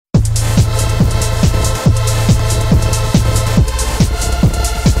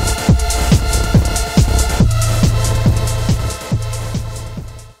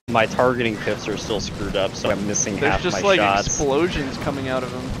My targeting pips are still screwed up, so I'm missing half my shots. There's just like explosions coming out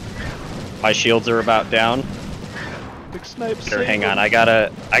of them. My shields are about down. Big snipe. Here, hang on. I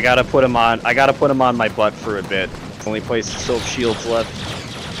gotta put him on. I gotta put him on my butt for a bit. Only place still have shields left.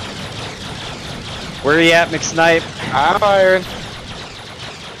 Where are you at, McSnipe? I'm firing.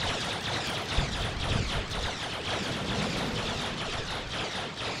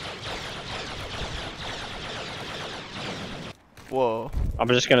 Whoa. I'm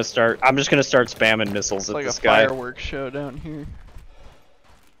just gonna start spamming missiles at like this a guy. fireworks show down here.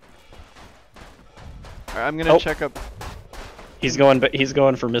 Alright, I'm gonna check up. He's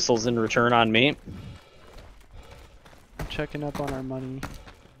going for missiles in return on me. I'm checking up on our money.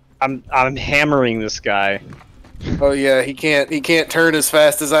 I'm hammering this guy. Oh yeah, he can't turn as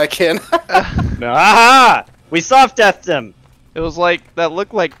fast as I can. Aha! We soft deathed him. It was like that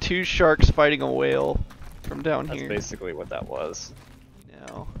looked like two sharks fighting a whale from down That's here. That's basically what that was.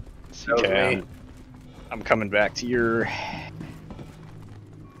 No. Okay. I'm coming back to your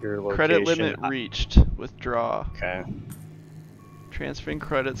location. Credit limit reached. Withdraw. Okay. Transferring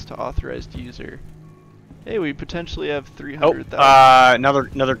credits to authorized user. Hey, we potentially have 300,000.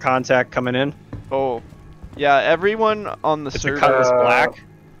 Another contact coming in. Oh, yeah. Everyone on the server. It's a colorless black.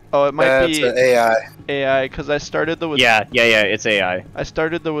 Oh, it might be AI. AI, because I started the Yeah, it's AI. I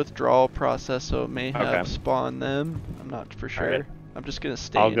started the withdrawal process, so it may have spawned them. I'm not for sure. Right. I'm just gonna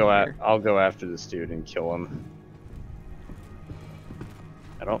stay. I'll go after this dude and kill him.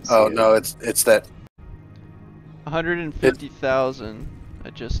 I don't. See it. No, it's that. 150,000. I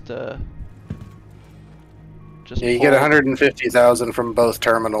just. Yeah, you get 150,000 from both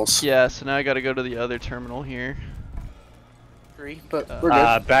terminals. Yeah, so now I gotta go to the other terminal here. But we're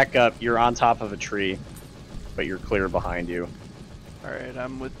good. Back up. You're on top of a tree, but you're clear behind you. Alright,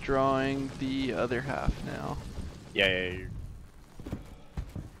 I'm withdrawing the other half now. Yeah.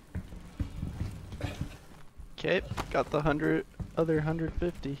 Okay, got the other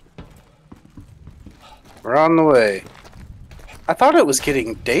 150. We're on the way. I thought it was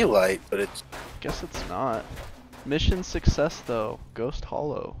getting daylight, but it's... Guess it's not. Mission success though. Ghost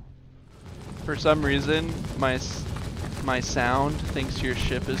Hollow. For some reason, my sound thinks your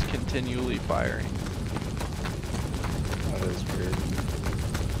ship is continually firing. That is weird.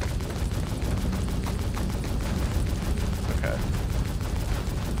 Okay.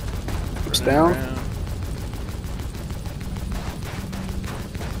 It's down. Around.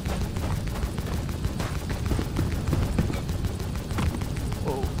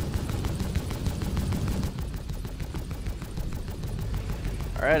 Whoa.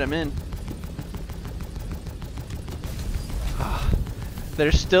 Alright, I'm in.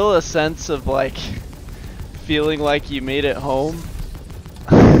 There's still a sense of like feeling like you made it home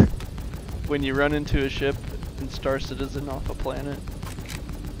when you run into a ship in Star Citizen off a planet.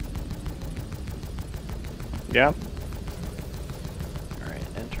 Yeah. Alright,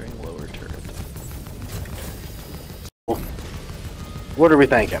 entering lower turret. What are we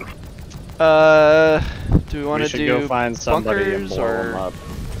thinking? Do we want to do go find somebody and bunkers blow or them up.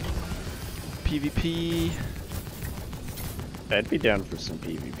 PvP? I'd be down for some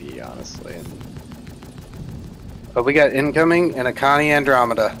PvP, honestly. Oh, we got incoming and a Connie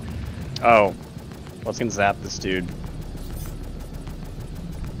Andromeda. Oh, let's gonna zap this dude.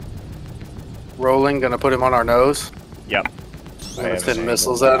 Rolling, gonna put him on our nose. Yep. Gonna send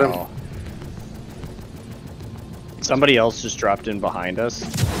missiles at him. Somebody else just dropped in behind us.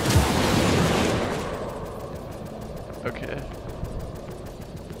 Okay.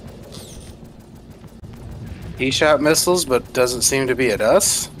 He shot missiles, but doesn't seem to be at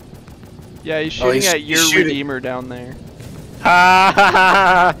us. Yeah, he's shooting at your Redeemer down there.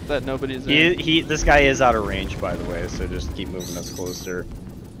 Ha! That nobody's in. This guy is out of range, by the way, so just keep moving us closer.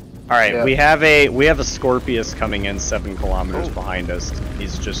 All right, we have a Scorpius coming in 7 kilometers behind us.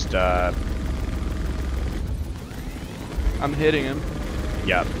 He's just I'm hitting him.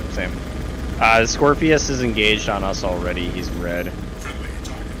 Yeah, same. The Scorpius is engaged on us already. He's red.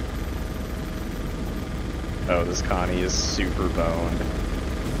 Oh, this Connie is super boned.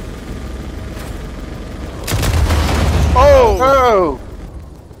 Oh! Oh!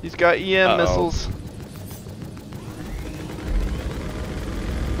 He's got EM missiles.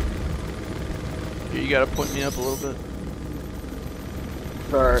 Here, you gotta point me up a little bit.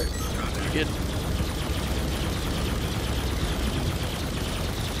 Alright. Good.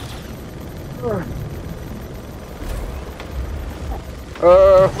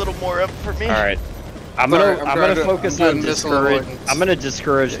 A little more up for me. All right. I'm gonna focus on discourage. I'm gonna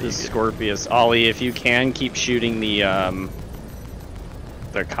discourage the Scorpius. Ollie, if you can, keep shooting the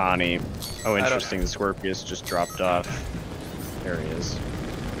Connie. Oh, interesting. The Scorpius just dropped off. There he is.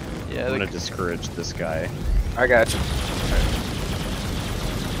 Yeah, I'm gonna discourage this guy. I got you.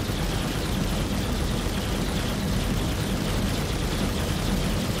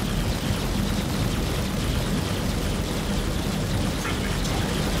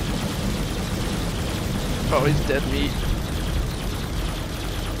 Oh, he's dead meat.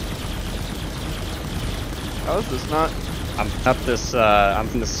 How is this not? I'm up this. I'm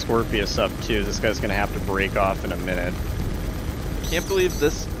from the Scorpius up too. This guy's gonna have to break off in a minute. Can't believe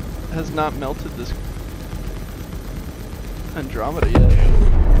this has not melted this Andromeda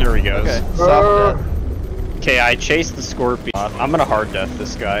yet. There he goes. Okay, soft death. Okay, I chased the Scorpius. I'm gonna hard death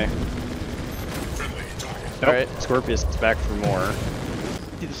this guy. Nope, Alright. Scorpius is back for more.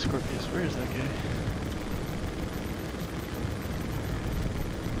 See the Scorpius. Where is that guy?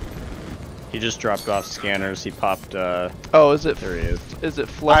 He just dropped off scanners. He popped. Oh, is it? There he is. Is it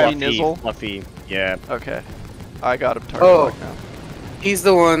Fluffy Nizzle? Fluffy. Yeah. Okay, I got him target Oh. locked now. He's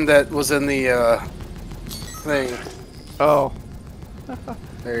the one that was in the thing. Oh,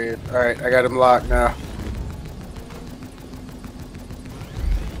 There he is. Alright, I got him locked now.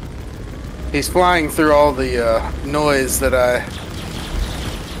 He's flying through all the noise that I...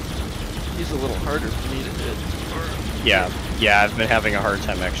 he's a little harder for me to hit. Yeah. Yeah. I've been having a hard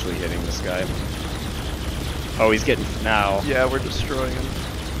time actually hitting this guy. Oh, he's getting now. Yeah, we're destroying him.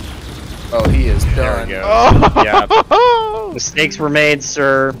 Oh, he is There done. we go. Oh, Yeah. Mistakes were made,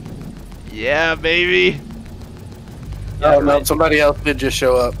 sir. yeah, baby. Oh, no, somebody else did just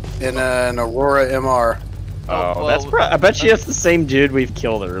show up in an Aurora MR. Oh, well, that's. I bet you that's the same dude we've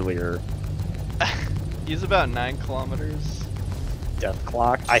killed earlier. He's about 9 kilometers. Death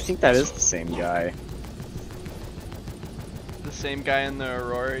Clock. I think that is the same guy. The same guy in the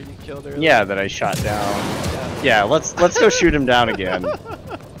Aurora you killed earlier. Yeah, that I shot down. Yeah, let's go shoot him down again.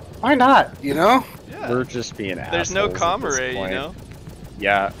 Why not, you know? Yeah. We're just being assholes. There's no at this comrade, you point. know.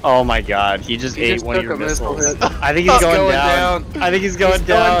 Yeah. Oh my God, he just He ate just one of took your a missile missiles. hit. I think he's going down. I think he's going He's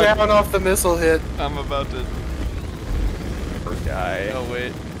down. going down off the missile hit. I'm about to. Poor guy. Oh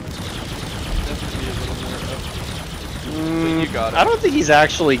wait. That should be a little more up. But you got it. I don't think he's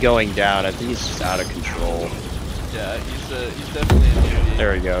actually going down. I think he's just out of control. Yeah, he's definitely a newbie.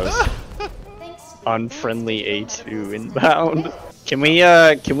 There he goes. Unfriendly A2 inbound. Can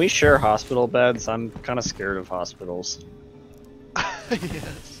we share hospital beds? I'm kind of scared of hospitals.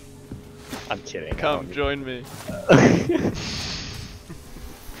 Yes. I'm kidding. Come join me.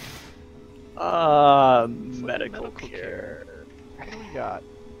 Medical care. What do we got?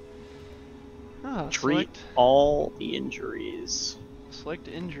 Ah, Treat all the injuries. Select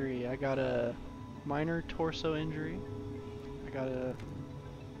injury. I got a minor torso injury. I got a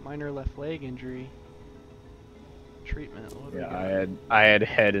minor left leg injury. Treatment. What do we got? I had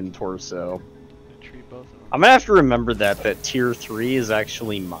head and torso. Treat both of them. I'm gonna have to remember that tier 3 is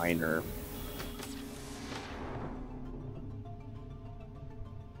actually minor.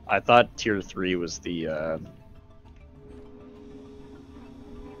 I thought tier 3 was the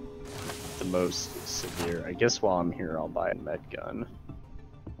most severe. I guess while I'm here I'll buy a med gun.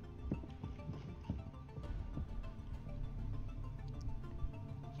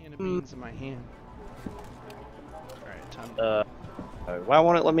 Can of beans in my hand. Alright, time. Why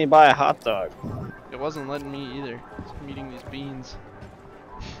won't it let me buy a hot dog? It wasn't letting me either. I'm eating these beans.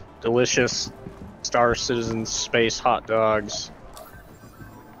 Delicious Star Citizen space hot dogs.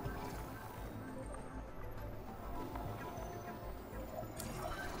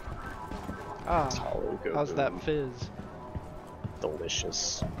 Ah, Hollow go how's boom. that fizz?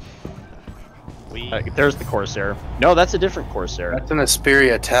 Delicious. There's the Corsair. No, that's a different Corsair. That's an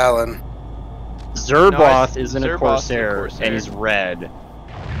Asperia Talon. Zerboth No, isn't a Zerboth's a Corsair, Corsair. and he's red.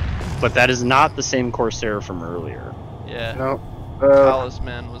 But that is not the same Corsair from earlier. Yeah. No.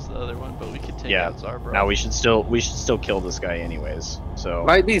 Talisman was the other one, but we could take Yeah. out Zarbroth. Now we should still kill this guy anyways. So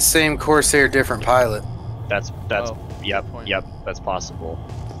Might be same Corsair, different pilot. that's Oh, yep, good point. yep, that's possible.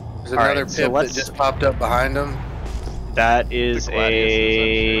 There's Alright, another so pip that let's- just popped up behind him. That is The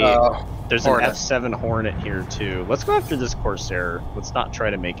Gladiuses, a there's Hornet. an F7 Hornet here too. Let's go after this Corsair. Let's not try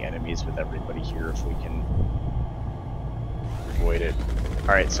to make enemies with everybody here if we can avoid it.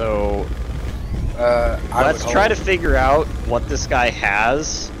 Alright, so let's try to figure out what this guy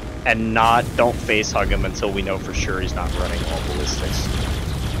has and don't face hug him until we know for sure he's not running all ballistics.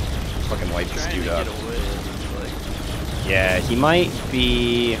 Fucking light this Trying to dude up. get away. It's like... Yeah, he might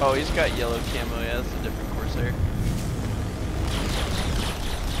be. Oh, he's got yellow camo. Yeah, that's a different Corsair.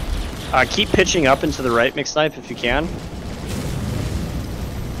 Keep pitching up into the right, McSnipe, if you can.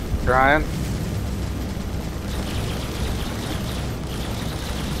 Trying.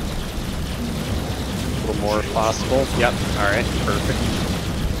 A little more if possible. Yep. Alright, perfect.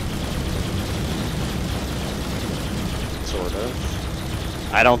 Sort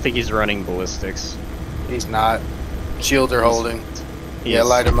of. I don't think he's running ballistics. He's not. Shields are holding. Yeah,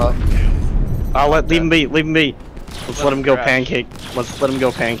 light him up. Leave him be. Leave him be. Let's let him go pancake. Let's let him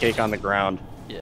go pancake on the ground.